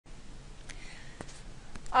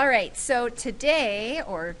All right, so today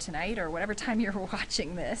or tonight or whatever time you're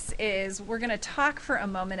watching this is we're going to talk for a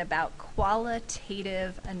moment about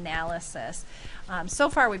qualitative analysis. So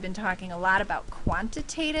far we've been talking a lot about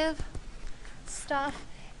quantitative stuff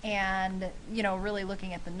and really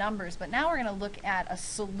looking at the numbers, but now we're going to look at a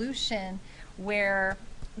solution where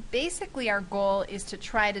basically our goal is to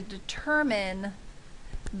try to determine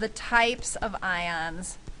the types of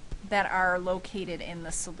ions that are located in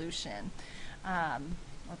the solution.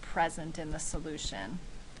 Or present in the solution.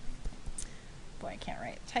 Boy, I can't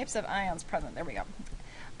write. Types of ions present, there we go,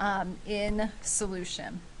 in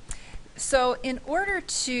solution. So in order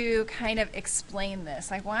to kind of explain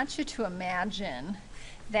this, I want you to imagine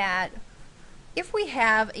that if we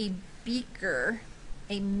have a beaker,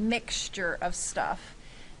 a mixture of stuff.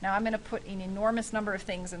 Now I'm going to put an enormous number of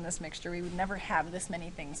things in this mixture. We would never have this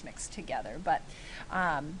many things mixed together, but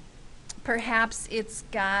perhaps it's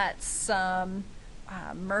got some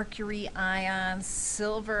mercury ions,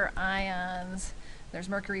 silver ions, there's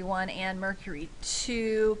mercury 1 and mercury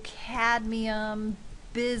 2, cadmium,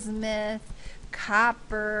 bismuth,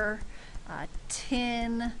 copper,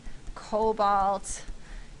 tin, cobalt.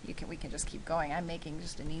 We can just keep going. I'm making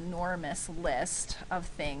just an enormous list of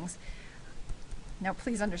things. Now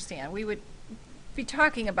please understand, we would be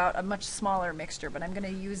talking about a much smaller mixture, but I'm going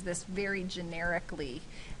to use this very generically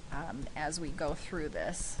as we go through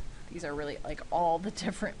this. These are really like all the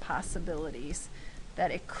different possibilities that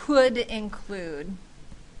it could include.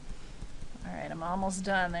 All right, I'm almost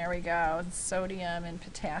done. There we go. Sodium and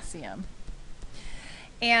potassium.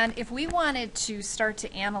 And if we wanted to start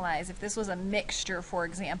to analyze, if this was a mixture, for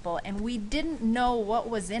example, and we didn't know what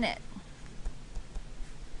was in it,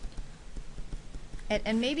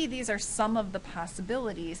 and maybe these are some of the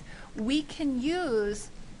possibilities, we can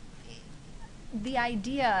use the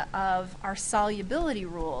idea of our solubility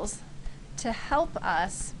rules to help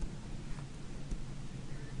us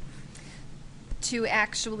to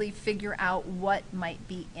actually figure out what might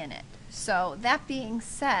be in it. So that being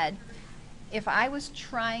said, if I was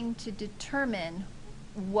trying to determine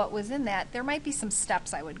what was in that, there might be some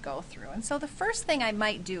steps I would go through. And so the first thing I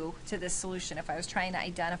might do to this solution, if I was trying to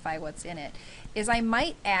identify what's in it, is I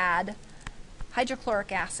might add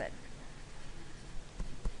hydrochloric acid.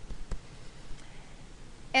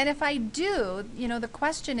 And if I do, the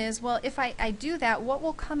question is, well, if I do that, what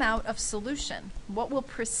will come out of solution? What will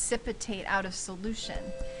precipitate out of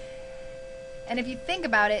solution? And if you think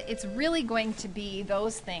about it, it's really going to be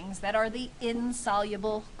those things that are the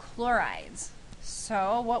insoluble chlorides.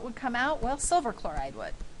 So what would come out? Well, silver chloride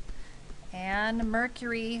would. And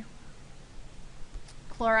mercury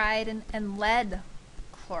chloride and lead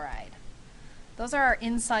chloride. Those are our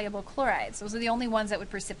insoluble chlorides. Those are the only ones that would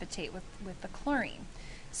precipitate with the chlorine.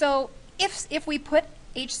 So if we put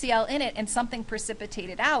HCl in it and something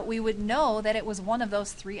precipitated out, we would know that it was one of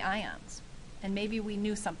those three ions. And maybe we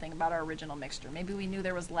knew something about our original mixture. Maybe we knew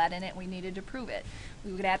there was lead in it and we needed to prove it.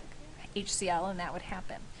 We would add HCl and that would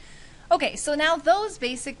happen. Okay, so now those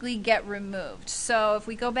basically get removed. So if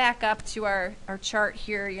we go back up to our chart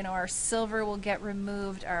here, our silver will get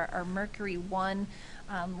removed, our mercury 1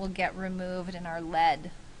 will get removed, and our lead,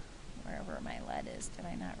 wherever my lead is. Did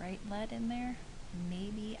I not write lead in there?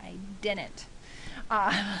 Maybe I didn't.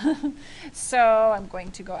 So I'm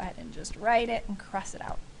going to go ahead and just write it and cross it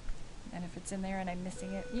out. And if it's in there and I'm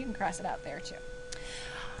missing it, you can cross it out there too.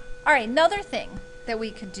 All right, another thing that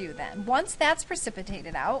we could do then, once that's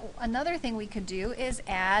precipitated out, another thing we could do is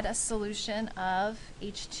add a solution of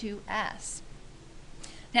H2S.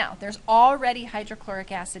 Now, there's already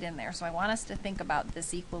hydrochloric acid in there, so I want us to think about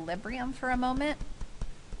this equilibrium for a moment.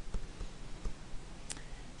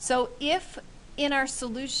 So if in our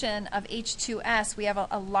solution of H2S we have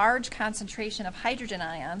a large concentration of hydrogen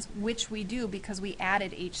ions, which we do because we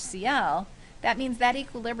added HCl, that means that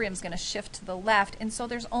equilibrium is going to shift to the left, and so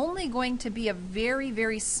there's only going to be a very,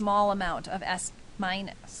 very small amount of S2-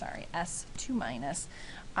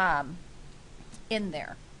 in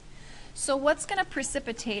there. So what's going to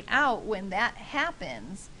precipitate out when that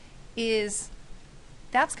happens is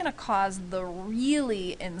that's going to cause the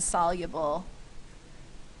really insoluble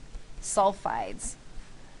sulfides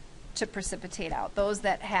to precipitate out, those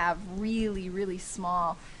that have really, really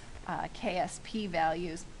small KSP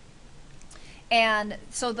values. And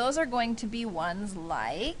so those are going to be ones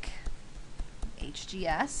like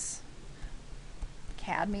HGS,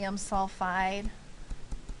 cadmium sulfide,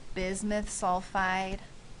 bismuth sulfide,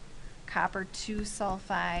 copper 2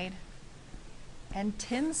 sulfide, and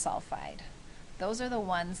tin sulfide. Those are the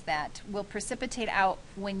ones that will precipitate out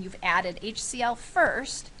when you've added HCl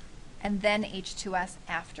first and then H2S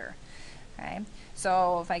after. Okay?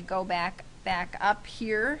 So if I go back back up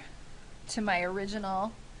here to my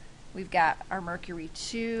original, we've got our mercury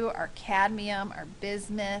 2, our cadmium, our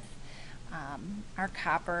bismuth, our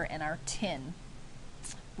copper, and our tin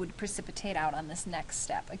would precipitate out on this next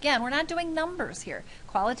step. Again, we're not doing numbers here.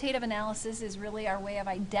 Qualitative analysis is really our way of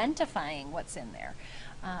identifying what's in there.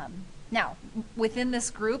 Now, within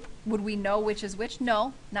this group, would we know which is which?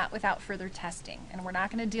 No, not without further testing. And we're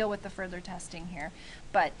not going to deal with the further testing here.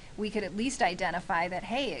 But we could at least identify that,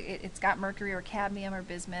 hey, it's got mercury or cadmium or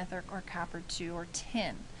bismuth or copper 2 or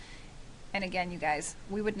tin. And again, you guys,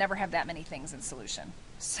 we would never have that many things in solution.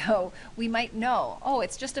 So we might know, oh,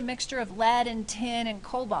 it's just a mixture of lead and tin and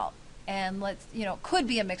cobalt. And let's, could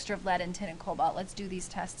be a mixture of lead and tin and cobalt. Let's do these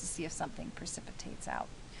tests to see if something precipitates out.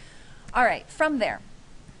 All right, from there,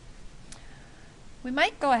 we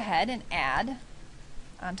might go ahead and add,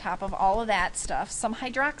 on top of all of that stuff, some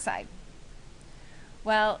hydroxide.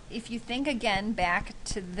 Well, if you think again back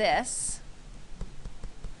to this,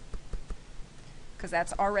 because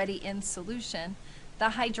that's already in solution, the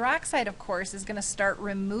hydroxide, of course, is going to start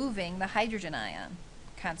removing the hydrogen ion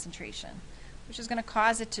concentration, which is going to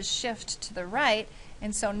cause it to shift to the right,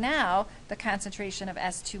 and so now the concentration of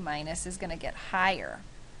S2- is going to get higher.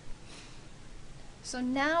 So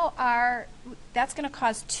now that's going to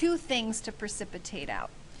cause two things to precipitate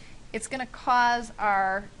out. It's going to cause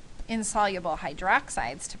our insoluble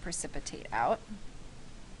hydroxides to precipitate out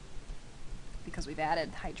because we've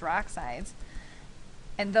added hydroxides.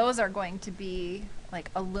 And those are going to be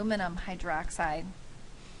like aluminum hydroxide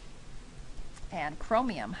and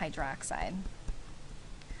chromium hydroxide.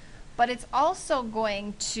 But it's also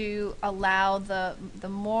going to allow the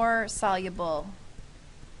more soluble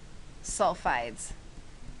sulfides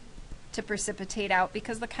to precipitate out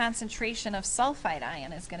because the concentration of sulfide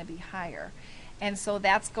ion is going to be higher. And so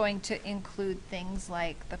that's going to include things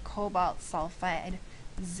like the cobalt sulfide,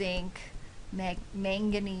 zinc,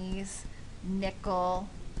 manganese, nickel,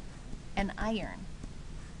 and iron.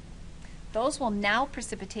 Those will now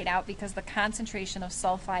precipitate out because the concentration of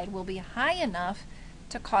sulfide will be high enough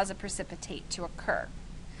to cause a precipitate to occur.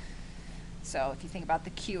 So if you think about the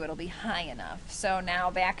Q, it'll be high enough. So now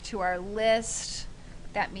back to our list.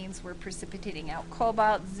 That means we're precipitating out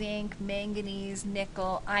cobalt, zinc, manganese,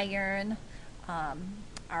 nickel, iron,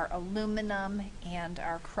 our aluminum, and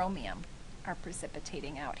our chromium are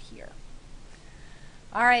precipitating out here.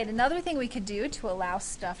 All right, another thing we could do to allow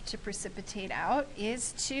stuff to precipitate out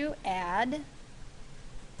is to add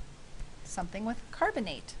something with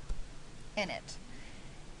carbonate in it.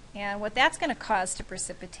 And what that's going to cause to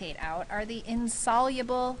precipitate out are the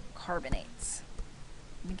insoluble carbonates.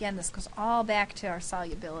 And again, this goes all back to our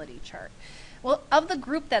solubility chart. Well, of the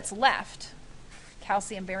group that's left,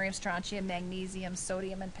 calcium, barium, strontium, magnesium,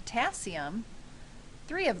 sodium, and potassium,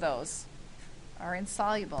 3 of those are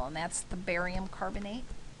insoluble, and that's the barium carbonate,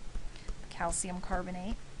 the calcium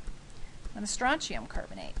carbonate, and the strontium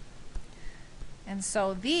carbonate. And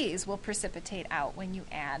so these will precipitate out when you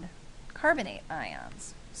add carbonate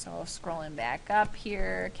ions. So scrolling back up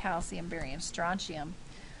here, calcium, barium, strontium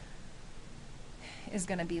is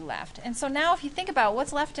going to be left. And so now if you think about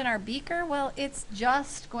what's left in our beaker, well, it's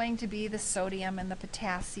just going to be the sodium and the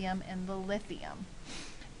potassium and the lithium.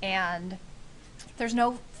 And there's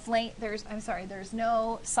no there's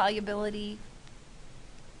no solubility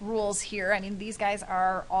rules here. I mean, these guys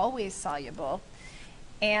are always soluble.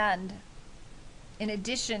 And in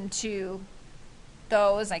addition to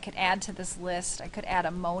those, I could add to this list, I could add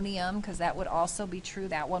ammonium, because that would also be true.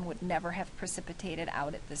 That one would never have precipitated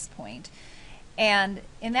out at this point. And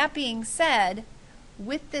in that being said,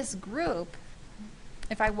 with this group,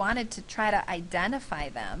 if I wanted to try to identify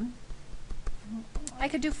them, I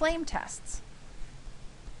could do flame tests.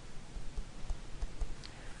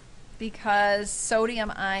 Because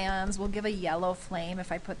sodium ions will give a yellow flame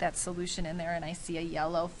if I put that solution in there and I see a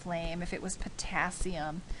yellow flame. If it was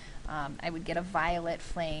potassium, I would get a violet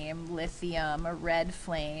flame, lithium, a red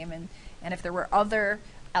flame, and if there were other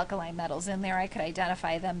alkali metals in there, I could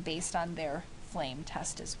identify them based on their flame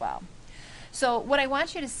test as well. So what I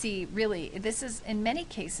want you to see, really, this is in many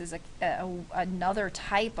cases another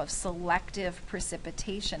type of selective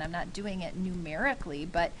precipitation. I'm not doing it numerically,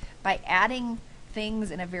 but by adding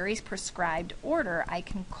things in a very prescribed order, I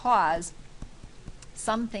can cause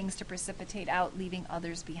some things to precipitate out, leaving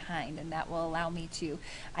others behind, and that will allow me to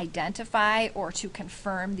identify or to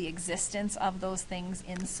confirm the existence of those things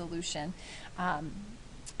in solution. And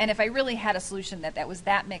if I really had a solution that was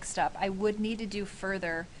that mixed up, I would need to do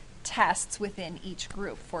further tests within each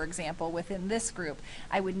group. For example, within this group,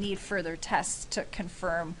 I would need further tests to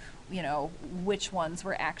confirm which ones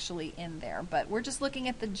were actually in there. But we're just looking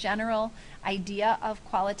at the general idea of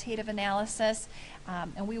qualitative analysis.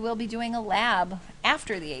 And we will be doing a lab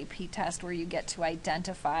after the AP test where you get to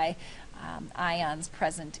identify ions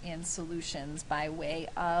present in solutions by way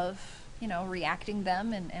of, reacting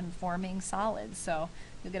them and forming solids. So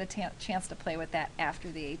you'll get a chance to play with that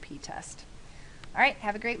after the AP test. All right,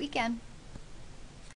 have a great weekend.